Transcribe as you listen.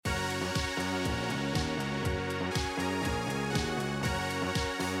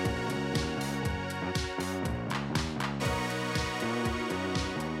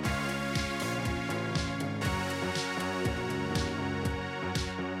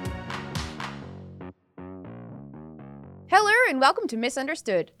Hello and welcome to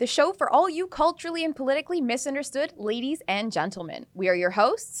Misunderstood, the show for all you culturally and politically misunderstood ladies and gentlemen. We are your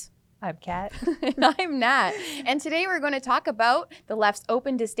hosts. I'm Kat. And I'm Nat. And today we're going to talk about the left's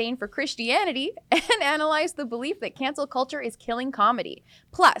open disdain for Christianity and analyze the belief that cancel culture is killing comedy.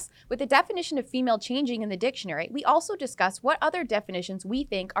 Plus, with the definition of female changing in the dictionary, we also discuss what other definitions we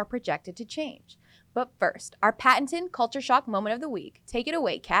think are projected to change. But first, our patented culture shock moment of the week. Take it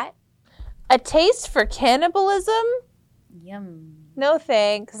away, Kat. A taste for cannibalism? Yum. No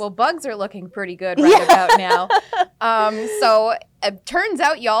thanks. Well, bugs are looking pretty good about now. So it turns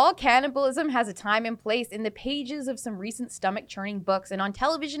out, y'all, cannibalism has a time and place in the pages of some recent stomach-churning books and on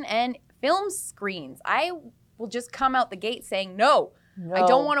television and film screens. I will just come out the gate saying, no. I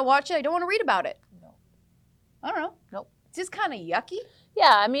don't want to watch it. I don't want to read about it. No. I don't know. Nope. It's just kind of yucky.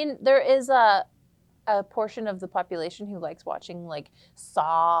 Yeah, I mean, there is a portion of the population who likes watching, like,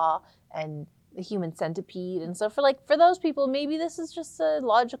 Saw and The Human Centipede. And so for those people, maybe this is just a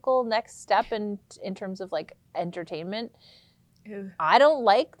logical next step in terms of, like, entertainment. Ew. I don't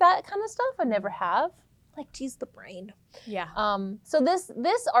like that kind of stuff. I never have. Like, tease the brain. Yeah. So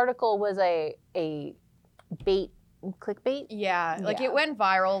this article was a clickbait. Yeah. Like, Yeah. it went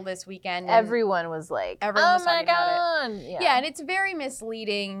viral this weekend. Everyone was like, Everyone was oh my talking about God. Yeah, and it's very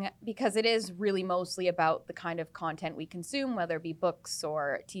misleading because it is really mostly about the kind of content we consume, whether it be books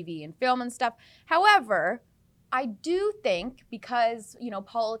or TV and film and stuff. However, I do think because,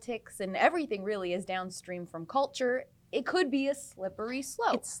 politics and everything really is downstream from culture, it could be a slippery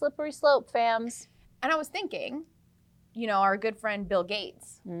slope. It's slippery slope, fams. And I was thinking, our good friend Bill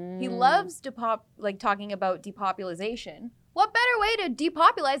Gates, he loves talking about depopulation. What better way to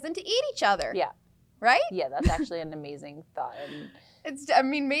depopulize than to eat each other? Yeah. Right? Yeah, that's actually an amazing thought. And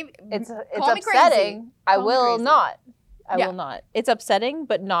Maybe it's call me upsetting. I Call me will crazy. not. I Yeah. will not. It's upsetting,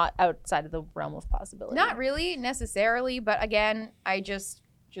 but not outside of the realm of possibility. Not really necessarily, but again, I just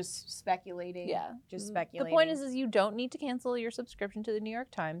speculating. Yeah. Just speculating. The point is you don't need to cancel your subscription to the New York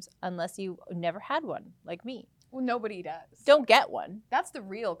Times unless you never had one, like me. Well, nobody does. Don't get one. That's the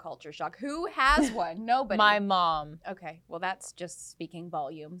real culture shock. Who has one? Nobody. My mom. Okay, well, that's just speaking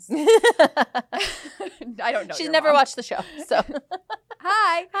volumes. She's I don't know. Your never mom. watched the show, so.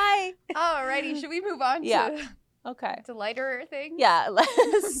 Hi. Hi. Alrighty, should we move on Okay. to lighter things? Yeah.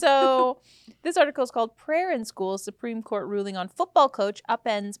 So this article is called Prayer in School, Supreme Court Ruling on Football Coach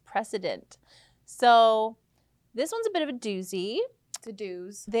Upends Precedent. So this one's a bit of a doozy. It's a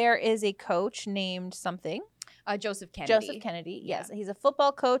do's. There is a coach named something. Joseph Kennedy. Joseph Kennedy, yes. Yeah. He's a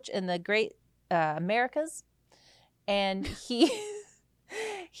football coach in the great Americas. And he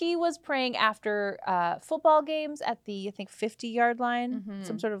was praying after football games at the, I think, 50-yard line,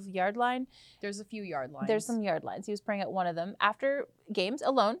 some sort of yard line. There's a few yard lines. There's some yard lines. He was praying at one of them after games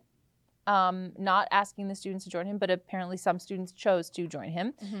alone, not asking the students to join him, but apparently some students chose to join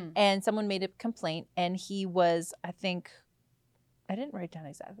him. And someone made a complaint, and he was, I didn't write down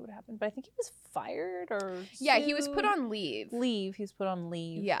exactly what happened, but I think he was fired or Yeah, he was put on leave. He was put on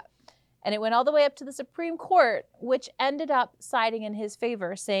leave. Yeah. And it went all the way up to the Supreme Court, which ended up siding in his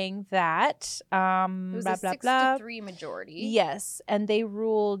favor, saying that It was a 6-3 majority. Yes, and they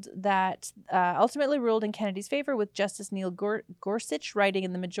ruled that ultimately ruled in Kennedy's favor, with Justice Neil Gorsuch writing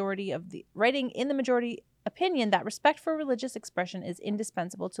in the majority opinion that respect for religious expression is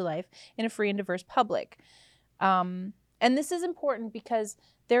indispensable to life in a free and diverse public. And this is important because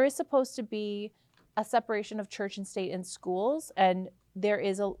there is supposed to be a separation of church and state in schools, and there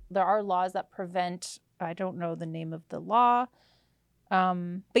are laws that prevent. I don't know the name of the law,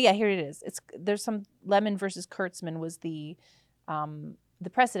 but yeah, here it is. There's some Lemon versus Kurtzman was the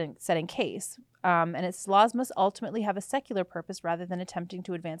precedent-setting case, and its laws must ultimately have a secular purpose rather than attempting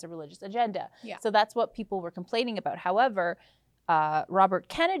to advance a religious agenda. Yeah. So that's what people were complaining about. However, Joseph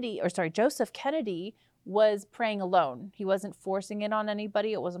Kennedy was praying alone. He wasn't forcing it on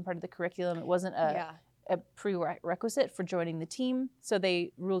anybody. It wasn't part of the curriculum. It wasn't a prerequisite for joining the team. So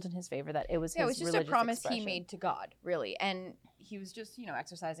they ruled in his favor that it was his religious expression. It was just a promise he made to God, really. And he was just,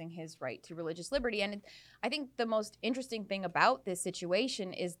 exercising his right to religious liberty. And I think the most interesting thing about this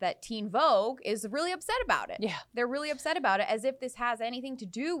situation is that Teen Vogue is really upset about it. Yeah. They're really upset about it, as if this has anything to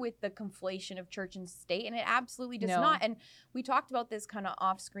do with the conflation of church and state. And it absolutely does not. And we talked about this kind of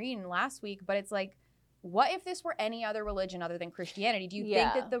off screen last week, but it's like, what if this were any other religion other than Christianity? Do you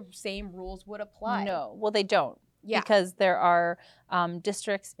think that the same rules would apply? No. Well, they don't. Yeah. Because there are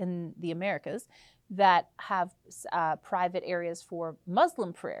districts in the Americas that have private areas for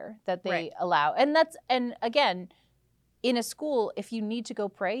Muslim prayer that they allow. And again, in a school, if you need to go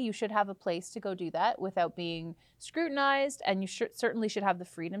pray, you should have a place to go do that without being scrutinized, and you certainly should have the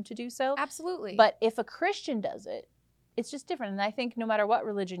freedom to do so. Absolutely. But if a Christian does it, it's just different. And I think no matter what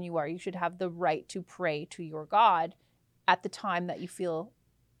religion you are, you should have the right to pray to your God at the time that you feel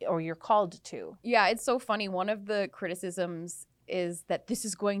or you're called to. Yeah, it's so funny. One of the criticisms is that this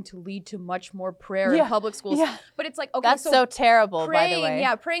is going to lead to much more prayer in public schools. Yeah. But it's like, okay, that's so terrible, praying, by the way.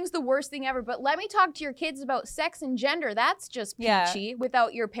 Yeah, praying's the worst thing ever. But let me talk to your kids about sex and gender. That's just peachy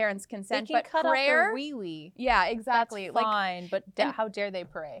without your parents' consent. They can but cut prayer, off their wee-wee. Yeah, exactly. That's fine, but how dare they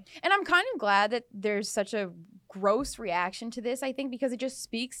pray? And I'm kind of glad that there's such a gross reaction to this, I think, because it just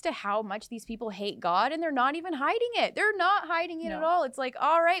speaks to how much these people hate God, and they're not even hiding it. They're not hiding it at all. It's like,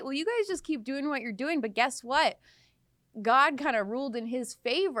 all right, well, you guys just keep doing what you're doing, but guess what? God kind of ruled in his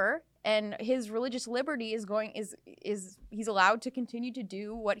favor, and his religious liberty is he's allowed to continue to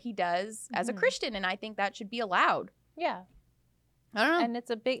do what he does as a Christian, and I think that should be allowed. Yeah. I don't know. And it's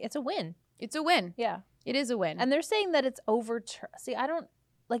a win. It's a win. Yeah. It is a win. And they're saying that it's see, I don't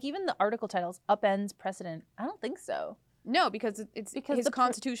like even the article titles upends precedent. I don't think so. No, because it's his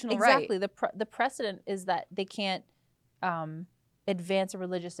constitutional exactly. right. The precedent is that they can't advance a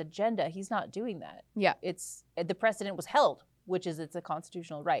religious agenda. He's not doing that. Yeah. It's the precedent was held, which is it's a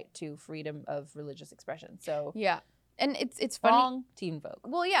constitutional right to freedom of religious expression. So yeah. And it's funny. Wrong Teen Vogue.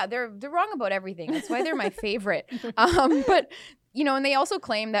 Well, yeah, they're wrong about everything. That's why they're my favorite. But and they also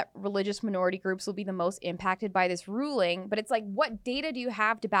claim that religious minority groups will be the most impacted by this ruling. But it's like, what data do you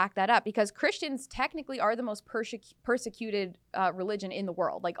have to back that up? Because Christians technically are the most persecuted religion in the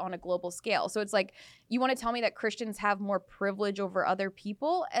world, like on a global scale. So it's like, you want to tell me that Christians have more privilege over other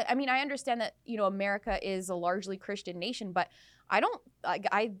people? I mean, I understand that, America is a largely Christian nation, but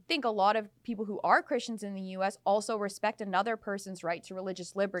I think a lot of people who are Christians in the U.S. also respect another person's right to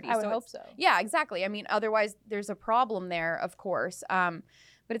religious liberty. I would hope so. Yeah, exactly. I mean, otherwise there's a problem there, of course. But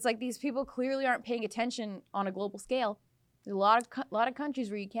it's like these people clearly aren't paying attention on a global scale. There's a lot of countries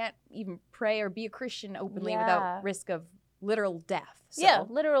where you can't even pray or be a Christian openly without risk of literal death. So. Yeah,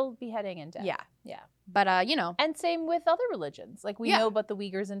 literal beheading and death. Yeah. Yeah. But, And same with other religions. Like we know about the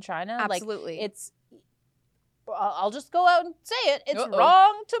Uyghurs in China. Absolutely. Like I'll just go out and say it. It's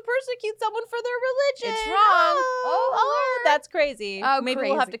wrong to persecute someone for their religion. It's wrong. Oh, that's crazy. Oh, maybe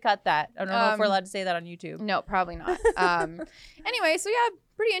we'll have to cut that. I don't know if we're allowed to say that on YouTube. No, probably not. Anyway, so yeah,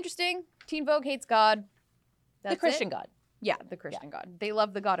 pretty interesting. Teen Vogue hates God. That's the Christian God. Yeah, the Christian God. They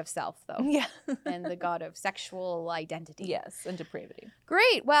love the God of self, though. Yeah. And the God of sexual identity. Yes, and depravity.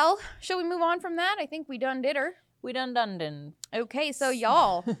 Great. Well, shall we move on from that? I think we done did her. We done. Okay, so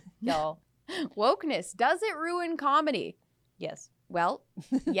y'all. Y'all. Wokeness, does it ruin comedy? Yes. Well,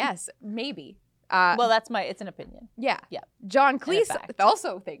 yes, maybe. Well, it's an opinion. Yeah. Yeah. John Cleese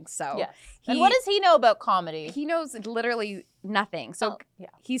also thinks so. Yes. And what does he know about comedy? He knows literally nothing. So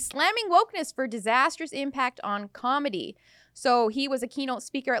he's slamming wokeness for disastrous impact on comedy. So he was a keynote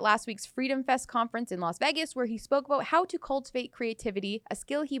speaker at last week's Freedom Fest conference in Las Vegas, where he spoke about how to cultivate creativity, a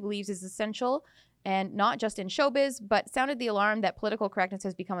skill he believes is essential, and not just in showbiz, but sounded the alarm that political correctness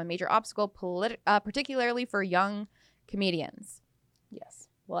has become a major obstacle, particularly for young comedians. Yes.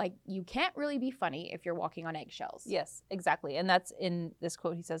 Well, you can't really be funny if you're walking on eggshells. Yes, exactly. And that's in this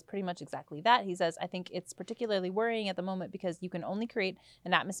quote. He says pretty much exactly that. He says, I think it's particularly worrying at the moment because you can only create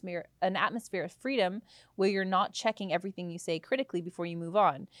an atmosphere of freedom where you're not checking everything you say critically before you move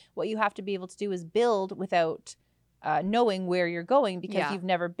on. What you have to be able to do is build without knowing where you're going because you've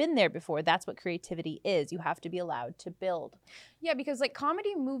never been there before. That's what creativity is. You have to be allowed to build. Yeah, because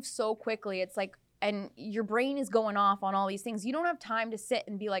comedy moves so quickly. It's like, and your brain is going off on all these things. You don't have time to sit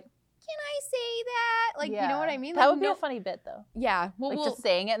and be like, can I say that? You know what I mean? That would be a funny bit, though. Yeah. Well, just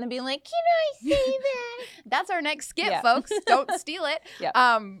saying it and then being like, can I say that? That's our next skit, folks. Don't steal it. Yeah.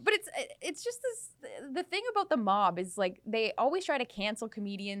 But it's just the thing about the mob is they always try to cancel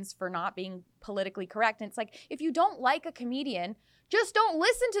comedians for not being politically correct. And it's like, if you don't like a comedian, just don't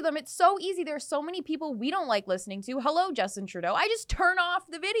listen to them. It's so easy. There's so many people we don't like listening to. Hello, Justin Trudeau. I just turn off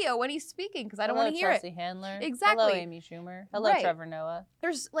the video when he's speaking because I don't want to hear Chelsea it. Handler. Exactly. Hello, Amy Schumer. Hello, Trevor Noah.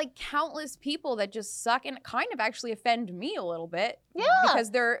 There's countless people that just suck and kind of actually offend me a little bit. Yeah.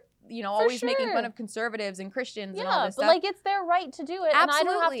 Because they're, always making fun of conservatives and Christians and all this stuff. Yeah, but it's their right to do it. Absolutely. And I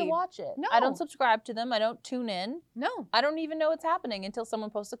don't have to watch it. No. I don't subscribe to them. I don't tune in. No. I don't even know what's happening until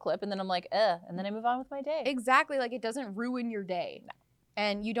someone posts a clip and then I'm like, and then I move on with my day. Exactly. It doesn't ruin your day. No.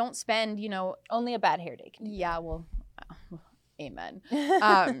 And you don't spend, only a bad hair day. Yeah, well, amen.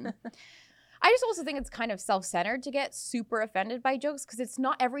 I just also think it's kind of self-centered to get super offended by jokes because it's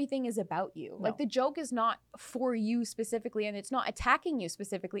not everything is about you. No. The joke is not for you specifically and it's not attacking you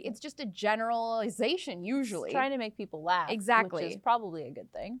specifically. It's just a generalization usually. It's trying to make people laugh. Exactly. Which is probably a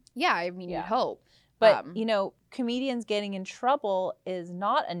good thing. Yeah, I mean, you'd hope. But, comedians getting in trouble is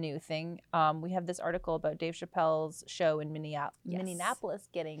not a new thing. We have this article about Dave Chappelle's show in Minneapolis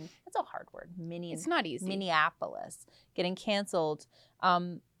getting, that's a hard word, it's not easy. Minneapolis getting canceled.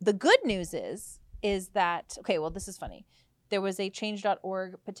 The good news is that, okay, well, this is funny. There was a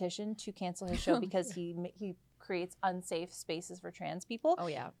change.org petition to cancel his show because he creates unsafe spaces for trans people. Oh,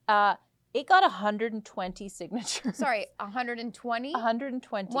 yeah. It got 120 signatures. Sorry, 120?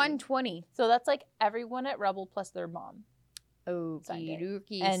 120. 120. So that's like everyone at Rebel plus their mom. Okie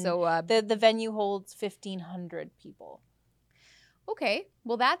dokie. And so the venue holds 1,500 people. Okay,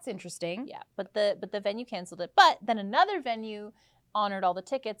 well that's interesting. Yeah, but the venue canceled it. But then another venue honored all the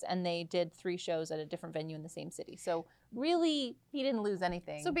tickets, and they did 3 shows at a different venue in the same city. So really, he didn't lose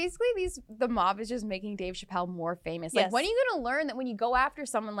anything. So basically, the mob is just making Dave Chappelle more famous. Like, Yes. when are you going to learn that when you go after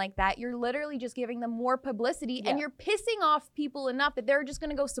someone like that, you're literally just giving them more publicity, and you're pissing off people enough that they're just going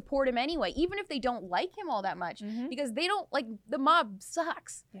to go support him anyway, even if they don't like him all that much, because they don't, like, the mob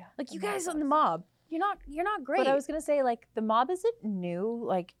sucks. Yeah, Like, you guys on the mob, you're not great. But I was going to say, like, the mob isn't new.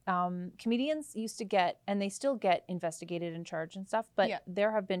 Like, comedians used to get, and they still get investigated and charged and stuff, but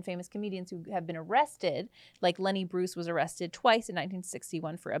there have been famous comedians who have been arrested. Like, Lenny Bruce was arrested twice in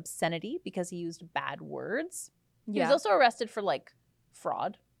 1961 for obscenity because he used bad words. He was also arrested for, like,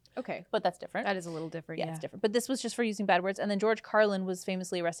 fraud. Okay. But that's different. That is a little different, Yeah, it's different. But this was just for using bad words. And then George Carlin was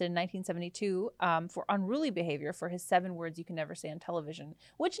famously arrested in 1972 for unruly behavior for his 7 words you can never say on television,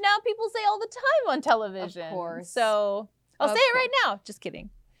 which now people say all the time on television. Of course. So I'll say it right now. Just kidding.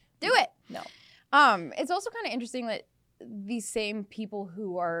 Do it. No. It's also kind of interesting that these same people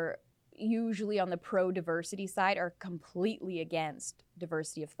who are usually on the pro-diversity side are completely against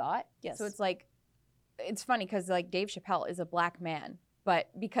diversity of thought. Yes. So it's like, it's funny because like Dave Chappelle is a black man, but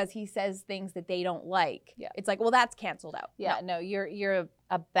because he says things that they don't like, it's like, well, that's canceled out. Yeah, no, you're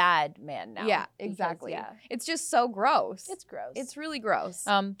a bad man now. Yeah, because, exactly. It's just so gross. It's gross. It's really gross.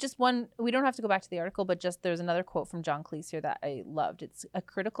 Just one, we don't have to go back to the article, but just there's another quote from John Cleese here that I loved. It's a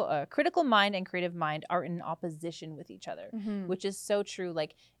critical mind and creative mind are in opposition with each other, which is so true.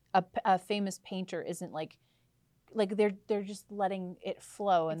 Like a famous painter isn't like they're just letting it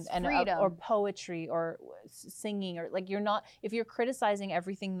flow and or poetry or singing, or like, you're not, if you're criticizing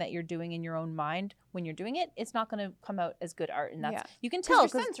everything that you're doing in your own mind when you're doing it, it's not going to come out as good art. And that's you can tell, you're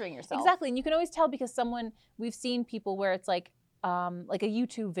censoring yourself. Exactly. And you can always tell because we've seen people where it's like a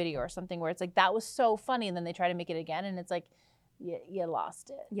YouTube video or something where it's like, that was so funny, and then they try to make it again, and it's like you lost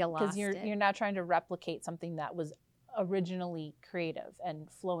it. Because you're now trying to replicate something that was originally creative and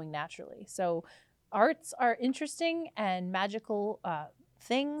flowing naturally. So arts are interesting and magical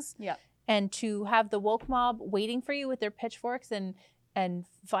things. Yeah. And to have the woke mob waiting for you with their pitchforks and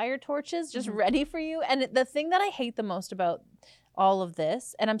fire torches just ready for you. And the thing that I hate the most about all of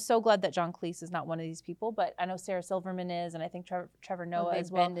this, and I'm so glad that John Cleese is not one of these people, but I know Sarah Silverman is, and I think Trevor Noah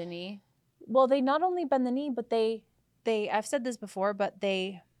as well. They bend the knee. Well, they not only bend the knee, but they I've said this before, but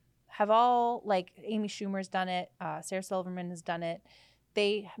they have all, like, Amy Schumer's done it, Sarah Silverman has done it.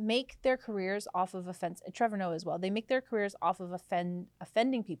 They make their careers off of offense. Trevor Noah as well. They make their careers off of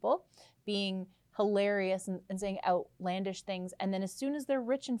offending people, being hilarious and saying outlandish things. And then as soon as they're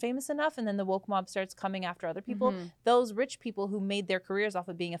rich and famous enough, and then the woke mob starts coming after other people, those rich people who made their careers off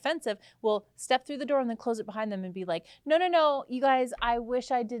of being offensive will step through the door and then close it behind them and be like, no, you guys, I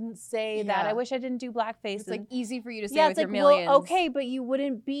wish I didn't say that. I wish I didn't do blackface. It's like easy for you to say with your like, millions. Well, okay, but you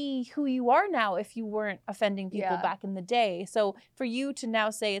wouldn't be who you are now if you weren't offending people back in the day. So for you to now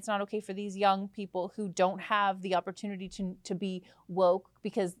say it's not okay for these young people who don't have the opportunity to be woke,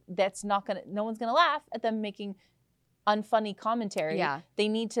 because no one's gonna laugh at them making unfunny commentary. Yeah. They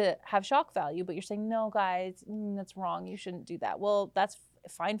need to have shock value, but you're saying, no, guys, that's wrong. You shouldn't do that. Well, that's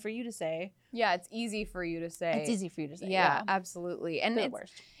fine for you to say. Yeah, it's easy for you to say. It's easy for you to say. Yeah, absolutely. And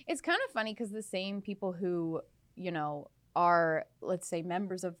it's kind of funny because the same people who, are, let's say,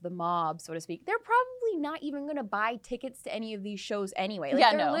 members of the mob, so to speak, they're probably not even going to buy tickets to any of these shows anyway.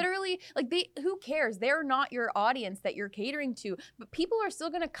 Like, they're literally, like, who cares? They're not your audience that you're catering to, but people are still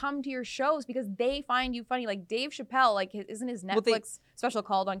going to come to your shows because they find you funny. Like Dave Chappelle, like, isn't his Netflix special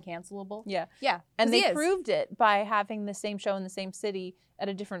called Uncancelable? Yeah. Yeah. And they proved it by having the same show in the same city at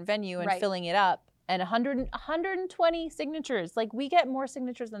a different venue and filling it up. And 120 signatures. Like, we get more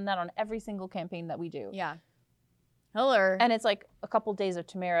signatures than that on every single campaign that we do. Yeah. Hello. And it's like a couple days of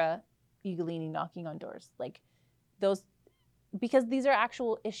Tamara Ugolini knocking on doors. Like, those, because these are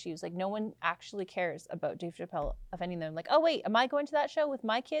actual issues. Like, no one actually cares about Dave Chappelle offending them. Like, oh, wait, am I going to that show with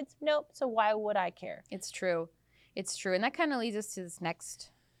my kids? Nope. So why would I care? It's true. It's true. And that kind of leads us to this next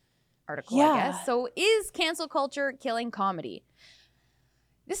article, I guess. So, is cancel culture killing comedy?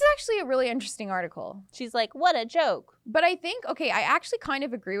 This is actually a really interesting article. She's like, what a joke. But I think, okay, I actually kind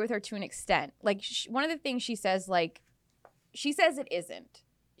of agree with her to an extent. Like, one of the things she says, like, she says it isn't.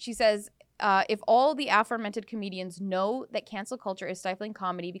 She says, if all the aforementioned comedians know that cancel culture is stifling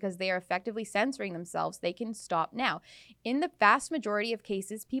comedy because they are effectively censoring themselves, they can stop now. In the vast majority of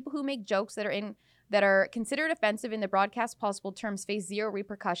cases, people who make jokes that are considered offensive in the broadcast possible terms face zero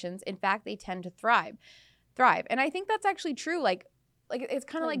repercussions. In fact, they tend to thrive. And I think that's actually true. Like it's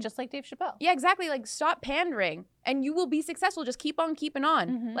kind of like just like Dave Chappelle. Yeah, exactly. Like, stop pandering and you will be successful. Just keep on keeping on.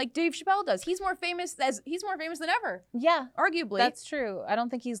 Mm-hmm. Like Dave Chappelle does. He's more famous than ever. Yeah. Arguably. That's true. I don't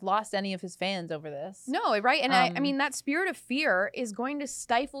think he's lost any of his fans over this. No, right? And I mean, that spirit of fear is going to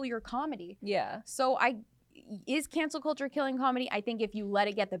stifle your comedy. Yeah. So is cancel culture killing comedy? I think if you let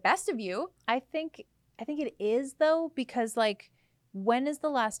it get the best of you. I think it is, though, because, like, when is the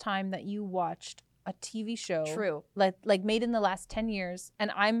last time that you watched a TV show like made in the last 10 years, and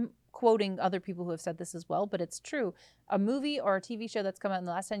I'm quoting other people who have said this as well, but it's true, a movie or a TV show that's come out in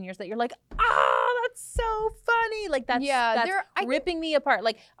the last 10 years that you're like, that's so funny, like that's ripping me apart.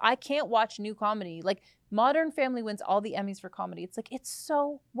 Like, I can't watch new comedy. Like, Modern Family wins all the Emmys for comedy. It's like, it's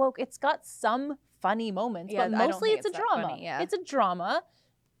so woke. It's got some funny moments, but mostly it's a drama. Funny, yeah. It's a drama.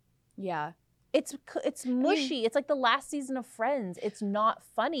 Yeah. It's mushy. It's like the last season of Friends. It's not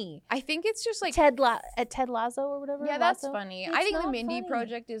funny. I think it's just like Ted Lasso or whatever. Yeah, that's funny. It's I think the not Mindy funny.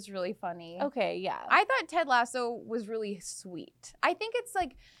 Project is really funny. Okay, yeah. I thought Ted Lasso was really sweet. I think it's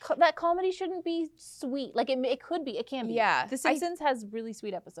like that comedy shouldn't be sweet. Like, it could be. It can be. Yeah. The Simpsons has really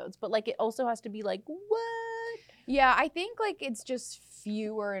sweet episodes, but, like, it also has to be like, what? Yeah, I think, like, it's just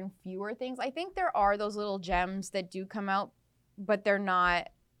fewer and fewer things. I think there are those little gems that do come out, but they're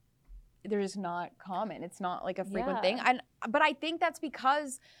just not common. It's not like a frequent thing. But I think that's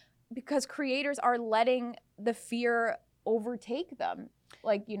because creators are letting the fear overtake them.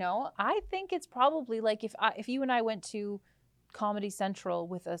 Like, you know, I think it's probably like if you and I went to Comedy Central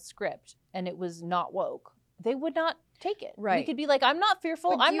with a script and it was not woke, they would not take it. Right. We could be like, I'm not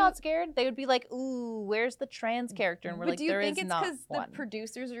fearful. But I'm not scared. They would be like, ooh, where's the trans character? And we're like, there is not one. Do you think it's because the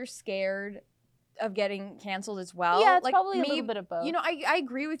producers are scared of getting canceled as well? Yeah, it's like, probably a little bit of both. You know, I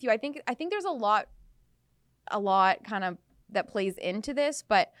agree with you. I think there's a lot kind of that plays into this,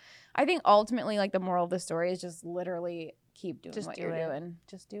 but I think ultimately, like, the moral of the story is just literally keep doing what you're doing.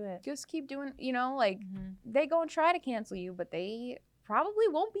 Just do it. Just keep doing, you know, like, they go and try to cancel you, but they probably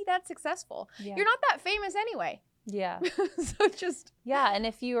won't be that successful. Yeah. You're not that famous anyway. Yeah. So just. Yeah, and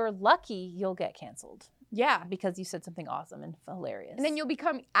if you're lucky, you'll get canceled. Yeah. Because you said something awesome and hilarious. And then you'll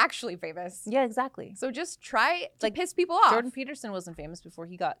become actually famous. Yeah, exactly. So just try to piss people off. Jordan Peterson wasn't famous before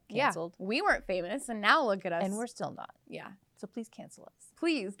he got canceled. Yeah. We weren't famous, and now look at us. And we're still not. Yeah. So please cancel us.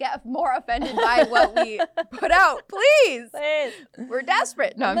 Please get more offended by what we put out. Please. We're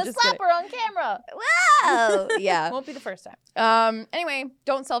desperate. No, I'm just slapper kidding. on camera. Wow. Yeah. Won't be the first time. Anyway,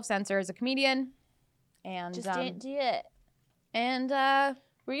 don't self-censor as a comedian. And just don't do it. And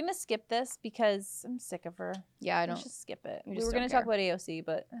we're going to skip this because I'm sick of her. Yeah, I don't. Let's just skip it. We just were going to talk about AOC,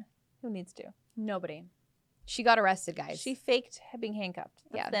 but who needs to? Nobody. She got arrested, guys. She faked being handcuffed.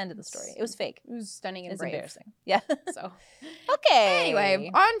 That's the end of the story. It was fake. It was stunning and brave. Embarrassing. Yeah. So, okay.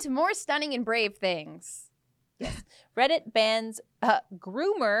 Anyway, on to more stunning and brave things. Yes. Reddit bans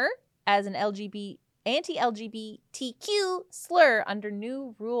groomer as an anti-LGBTQ slur under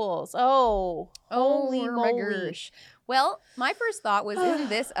new rules. Oh, holy moly. Well, my first thought was, isn't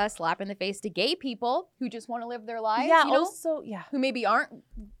this a slap in the face to gay people who just want to live their lives? Yeah, you know? also, yeah. Who maybe aren't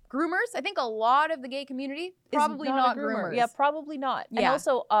groomers. I think a lot of the gay community probably not groomers. Yeah, probably not. Yeah. And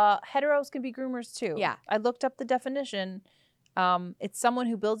also, heteros can be groomers too. Yeah. I looked up the definition. It's someone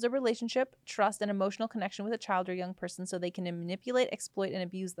who builds a relationship, trust, and emotional connection with a child or young person so they can manipulate, exploit, and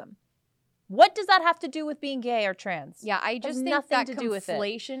abuse them. What does that have to do with being gay or trans? Yeah, I just think nothing that to do with it.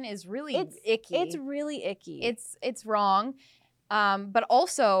 conflation is really icky. It's really icky. It's wrong. But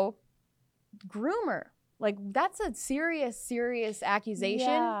also, groomer. Like, that's a serious accusation.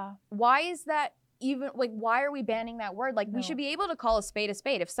 Yeah. Why is that even, like, why are we banning that word? Like, we should be able to call a spade a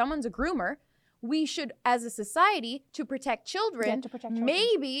spade. If someone's a groomer, we should, as a society, to protect children,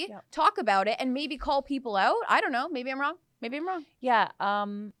 maybe talk about it and maybe call people out. I don't know. Maybe I'm wrong. Yeah.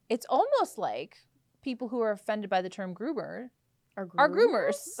 It's almost like people who are offended by the term groomer are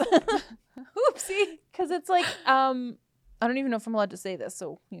groomers. Oopsie. Because it's like, I don't even know if I'm allowed to say this,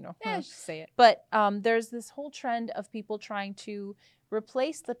 so, you know. Yeah, just say it. But there's this whole trend of people trying to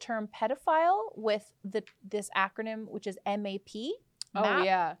replace the term pedophile with this acronym, which is MAP. Oh,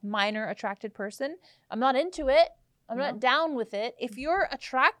 yeah. Minor attracted person. I'm not into it. I'm not down with it. If you're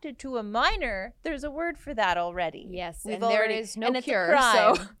attracted to a minor, there's a word for that already. Yes, We've and already, there is no and it's cure. a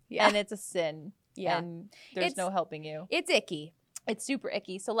crime, So, yeah. and it's a sin. Yeah. And there's no helping you. It's icky. It's super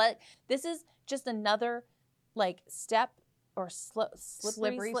icky. So this is just another like step or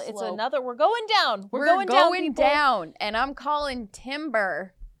slippery slope. It's another. We're going down. We're going down, people. And I'm calling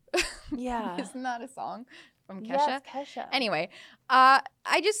timber. Yeah. Isn't that a song from Kesha? Yes, Kesha. Anyway, I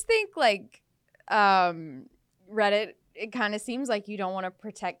just think like Reddit, it kind of seems like you don't want to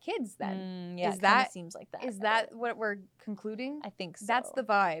protect kids then. Yeah, it kind of seems like that. Is that what we're concluding? I think so. That's the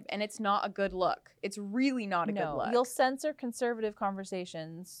vibe, and it's not a good look. It's really not a good look. You'll censor conservative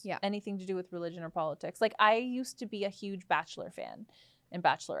conversations, anything to do with religion or politics. Like, I used to be a huge Bachelor fan and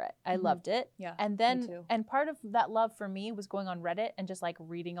Bachelorette. I loved it. Yeah, and then, me too. And part of that love for me was going on Reddit and just like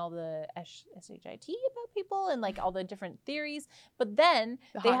reading all the SHIT about people and like all the different theories. But then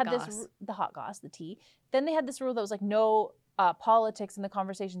they had the hot goss, the tea. Then they had this rule that was like no politics in the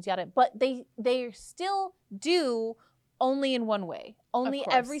conversations, yada. But they still do only in one way. Only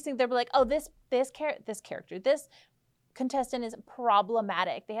every single. They'll be like, oh, this character, this contestant is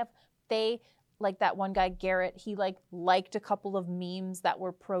problematic. They like that one guy, Garrett, he liked a couple of memes that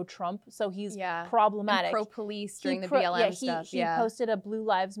were pro-Trump, so he's problematic. And pro-police during the BLM stuff. He posted a Blue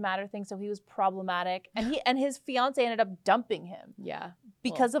Lives Matter thing, so he was problematic. And his fiance ended up dumping him. Yeah.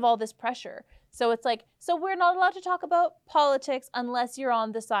 Because of all this pressure. So it's like, so we're not allowed to talk about politics unless you're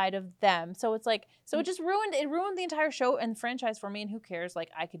on the side of them. So it's like, so it just ruined the entire show and franchise for me, and who cares?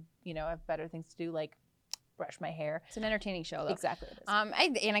 Like, I could, have better things to do, like brush my hair. It's an entertaining show, though. Exactly.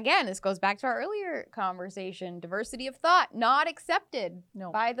 It is. And again, this goes back to our earlier conversation. Diversity of thought, not accepted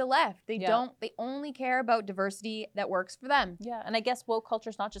by the left. They only care about diversity that works for them. Yeah, and I guess woke culture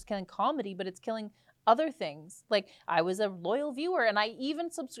is not just killing comedy, but it's killing other things. Like, I was a loyal viewer, and I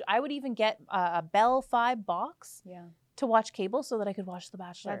would even get a Bell 5 box. Yeah. To watch cable so that I could watch The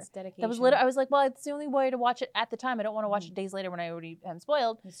Bachelor. That's dedication. That was literally, I was like, well, it's the only way to watch it at the time. I don't want to watch it days later when I already am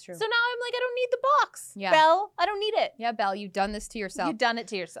spoiled. That's true. So now I'm like, I don't need the box. Yeah. Belle, I don't need it. Yeah, Belle, you've done this to yourself. You've done it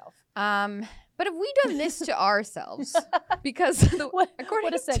to yourself. But have we done this to ourselves? Because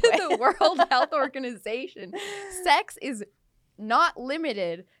according to the World Health Organization, sex is not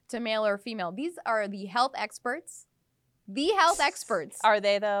limited to male or female. These are the health experts. The health experts. Are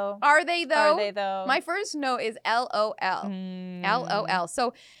they though? My first note is LOL. LOL.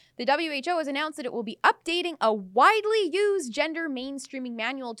 So the WHO has announced that it will be updating a widely used gender mainstreaming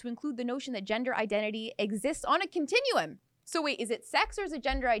manual to include the notion that gender identity exists on a continuum. So wait, is it sex or is it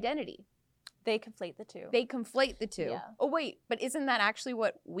gender identity? They conflate the two. Yeah. Oh wait, but isn't that actually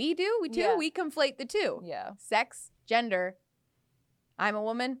what we do? We conflate the two. Yeah. Sex, gender. I'm a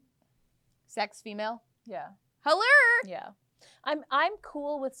woman. Sex, female. Yeah. Hello. Yeah. I'm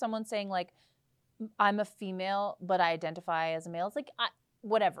cool with someone saying like, I'm a female, but I identify as a male. It's like,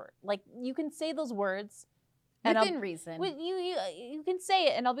 whatever. Like, you can say those words. Within reason. You can say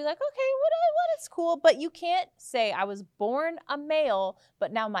it and I'll be like, okay, what is cool. But you can't say I was born a male,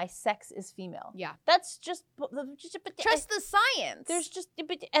 but now my sex is female. Yeah. That's just trust the science. There's just,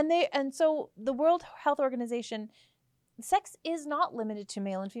 and so the World Health Organization, sex is not limited to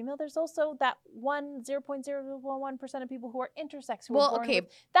male and female. There's also that 0.001% of people who are intersex who are born with,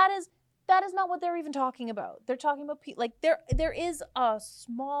 that is not what they're even talking about. They're talking about like there is a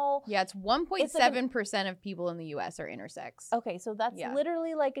small it's 1.7% of people in the US are intersex. Okay, so that's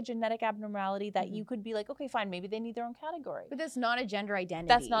literally like a genetic abnormality that you could be like, okay, fine, maybe they need their own category. But that's not a gender identity.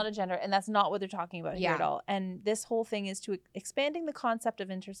 That's not a gender, and that's not what they're talking about here at all. And this whole thing is to expanding the concept of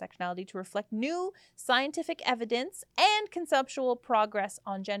intersectionality to reflect new scientific evidence and conceptual progress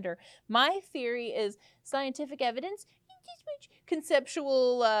on gender. My theory is scientific evidence, this much.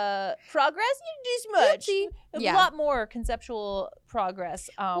 Conceptual progress, this much. A lot more conceptual progress.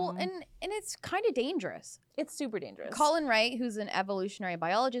 Well, and it's kind of dangerous. It's super dangerous. Colin Wright, who's an evolutionary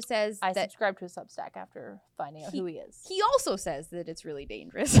biologist, says I subscribed to his Substack after finding out who he is. He also says that it's really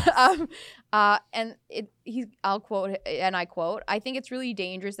dangerous. I'll quote, and I quote, I think it's really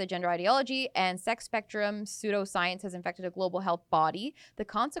dangerous that gender ideology and sex spectrum pseudoscience has infected a global health body. The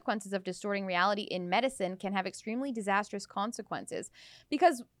consequences of distorting reality in medicine can have extremely disastrous consequences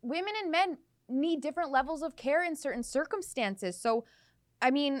because women and men need different levels of care in certain circumstances. So,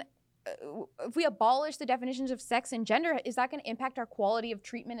 I mean, if we abolish the definitions of sex and gender, is that going to impact our quality of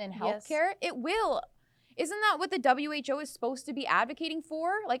treatment and healthcare? Yes. It will. Isn't that what the WHO is supposed to be advocating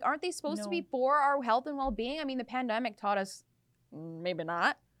for? Like, aren't they supposed to be for our health and well-being? I mean, the pandemic taught us maybe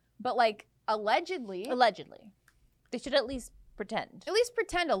not, but like allegedly. They should at least pretend. At least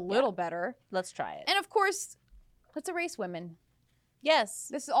pretend a little better. Let's try it. And of course, let's erase women. Yes.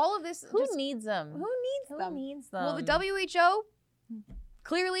 This all of this. Who needs them? Who needs Who them? needs them? Well, the WHO,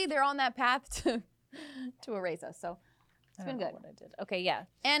 clearly they're on that path to erase us. So it's been good. What I did. Okay, yeah.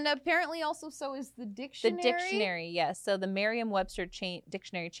 And apparently also so is the dictionary. The dictionary, yes. So the Merriam-Webster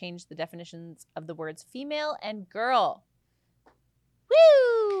dictionary changed the definitions of the words female and girl.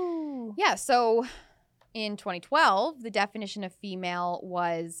 Woo! Yeah, so in 2012, the definition of female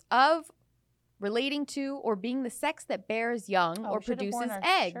was of relating to or being the sex that bears young or produces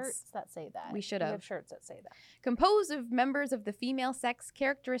eggs. Shirts that say that. We should We have. have shirts that say that. Composed of members of the female sex,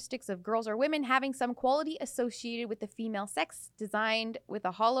 characteristics of girls or women having some quality associated with the female sex, designed with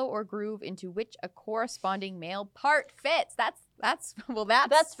a hollow or groove into which a corresponding male part fits. That's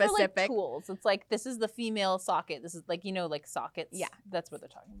specific. For like tools. It's like, this is the female socket. This is like, like sockets. Yeah. That's what they're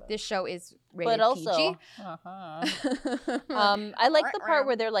talking about. This show is rated But also, PG. I like the part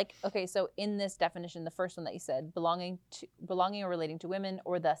where they're like, okay, so in this definition, the first one that you said, belonging or relating to women,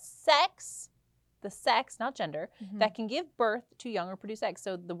 or the sex, not gender, that can give birth to young or produce eggs.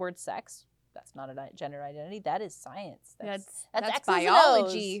 So the word sex, that's not a gender identity. That is science. That's X's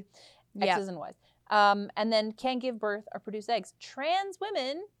biology. And O's. X's and Y's. And then can give birth or produce eggs. Trans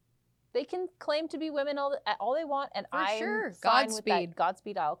women, they can claim to be women all they want, and I'm fine with that.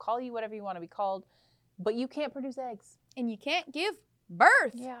 Godspeed. I'll call you whatever you want to be called, but you can't produce eggs. And you can't give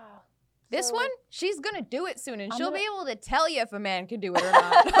birth. Yeah. This So- one, she's going to do it soon, and I'm she'll gonna- be able to tell you if a man can do it or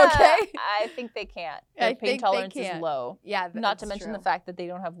not, okay? I think they can't. I Their pain think they tolerance is can't. low. Yeah, Not to that's mention true. the fact that they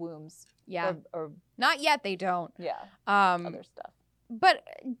don't have wombs. Yeah, Or not yet they don't. yeah, Other stuff. But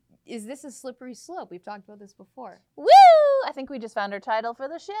is this a slippery slope? We've talked about this before. Woo! I think we just found our title for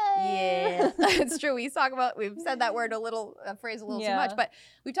the show. Yeah, it's true. We've said that word phrase a little too much, but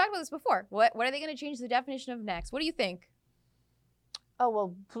we've talked about this before. What are they going to change the definition of next? What do you think? Oh,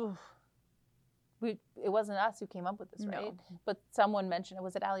 well, it wasn't us who came up with this, right? No. But someone mentioned it.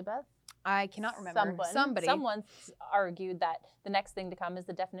 Was it Allie Beth? I cannot remember. Someone argued that the next thing to come is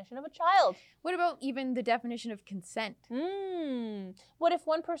the definition of a child. What about even the definition of consent? What if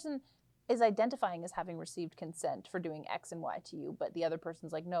one person is identifying as having received consent for doing X and Y to you, but the other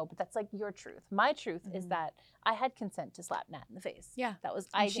person's like, no, but that's like your truth. My truth is that I had consent to slap Nat in the face. Yeah, that was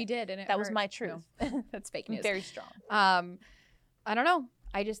she did, and that was hurt. my truth. No, that's fake news. Very strong. I don't know.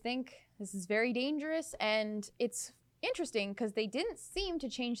 I just think this is very dangerous, and it's interesting because they didn't seem to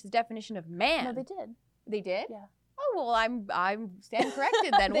change the definition of man. No, they did. They did? Yeah. Oh, well, I'm stand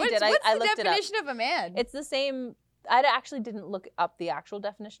corrected then. They What's did. I the looked it up. definition of a man? It's the same. I actually didn't look up the actual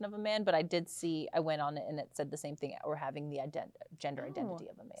definition of a man, but I did see, I went on it and it said the same thing, or having the gender identity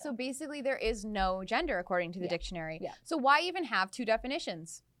of a male. So basically there is no gender according to the dictionary. Yeah. So why even have two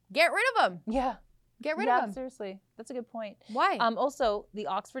definitions? Get rid of them. Yeah. Get rid of them. Seriously. That's a good point. Why? Also, the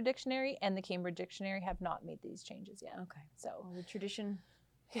Oxford Dictionary and the Cambridge Dictionary have not made these changes yet. Okay. So Well, the tradition.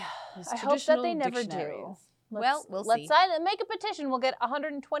 yeah, is I hope that they traditional never do. dictionaries. Let's see. sign it, make a petition. We'll get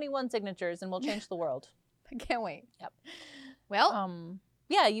 121 signatures and we'll change the world. I can't wait. Yep. Well,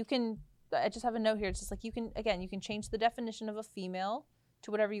 Yeah, you can. I just have a note here. It's just like you can change the definition of a female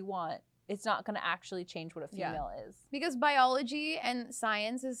to whatever you want. It's not going to actually change what a female is. because biology and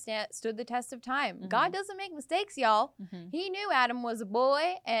science has stood the test of time. God doesn't make mistakes, y'all. He knew Adam was a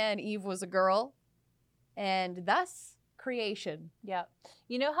boy and Eve was a girl, and thus creation. Yeah.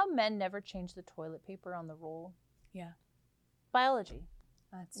 You know how men never change the toilet paper on the roll? Yeah. Biology.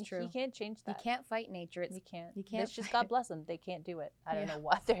 That's true. You can't change that. You can't fight nature. You can't. You can't It's just fight God it. bless them. They can't do it. I don't Yeah. know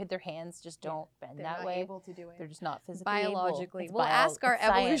why. Their hands just don't bend They're that not way. able to do it. They're just not physically Biologically. able. We'll ask our it's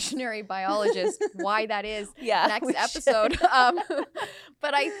science. evolutionary biologist why that is Yeah, next we episode. should.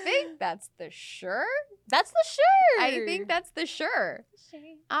 But I think that's the sure. That's the sure. I think that's the sure.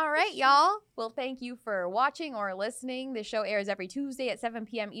 All right, y'all. Well, thank you for watching or listening. The show airs every Tuesday at 7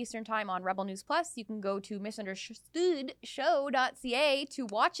 p.m. Eastern Time on Rebel News Plus. You can go to misunderstoodshow.ca to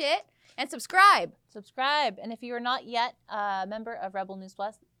watch it and subscribe. Subscribe. And if you are not yet a member of Rebel News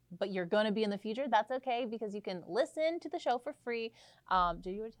Plus, but you're going to be in the future, that's okay because you can listen to the show for free. Do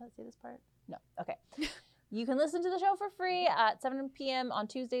you want to say this part? No. Okay. You can listen to the show for free at 7 p.m. on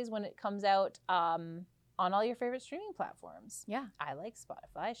Tuesdays when it comes out on all your favorite streaming platforms. Yeah. I like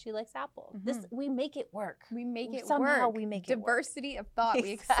Spotify. She likes Apple. We make it work. We make it Somehow work. we make it work. Diversity of thought.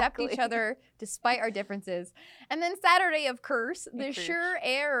 We accept each Exactly. other despite our differences. And then Saturday of Curse, the Curse. sure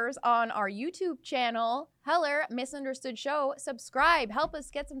airs on our YouTube channel. Heller, Misunderstood Show. Subscribe. Help us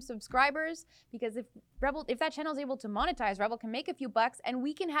get some subscribers because if that channel is able to monetize, Rebel can make a few bucks and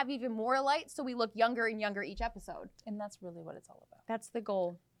we can have even more lights so we look younger and younger each episode. And that's really what it's all about. That's the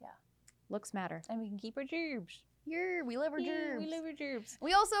goal. Yeah. Looks matter. And we can keep our jobs. We love our gerbs. We love our gerbs.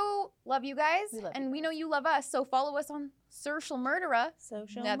 We also love you guys, We love and you we know guys. you love us. So follow us on Social Murdera.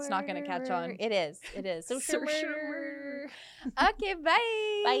 Social That's not going to catch on. It is. Social Social murder. Okay,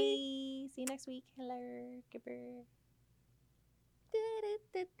 bye. Bye. See you next week. Hello. Gibber.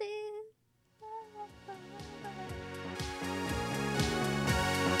 Du-du-du-du.